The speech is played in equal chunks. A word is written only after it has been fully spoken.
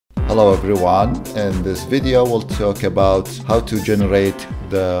Hello everyone, in this video we'll talk about how to generate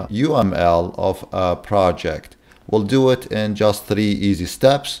the UML of a project. We'll do it in just 3 easy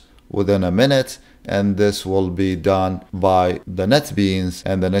steps within a minute, and this will be done by the NetBeans,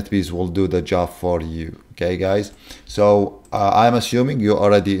 and the NetBeans will do the job for you. Okay guys, so I'm assuming you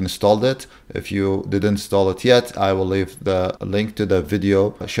already installed it. If you didn't install it yet, I will leave the link to the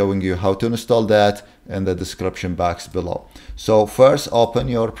video showing you how to install that in the description box below. So first, open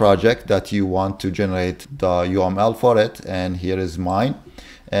your project that you want to generate the UML for it, and here is mine.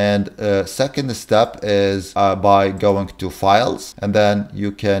 And second step is by going to files, and then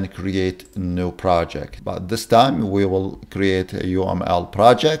you can create a new project. But this time we will create a UML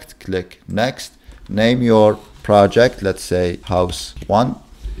project. Click next, name your project, let's say house 1,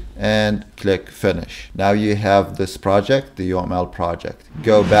 and click finish. Now you have this project, the UML project.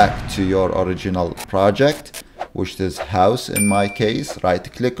 Go back to your original project, which is house in my case. Right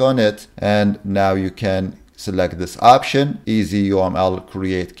click on it, and now you can select this option, easy UML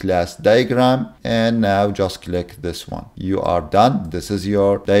create class diagram, and now just click this one. You are done. This is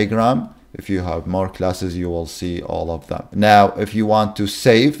your diagram. If you have more classes, you will see all of them. Now, if you want to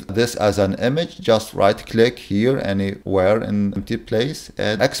save this as an image, just right click here anywhere in empty place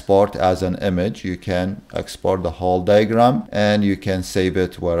and export as an image. You can export the whole diagram and you can save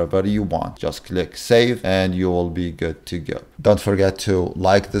it wherever you want. Just click save and you will be good to go. Don't forget to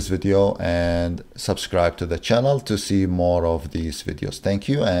like this video and subscribe to the channel to see more of these videos. Thank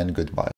you and goodbye.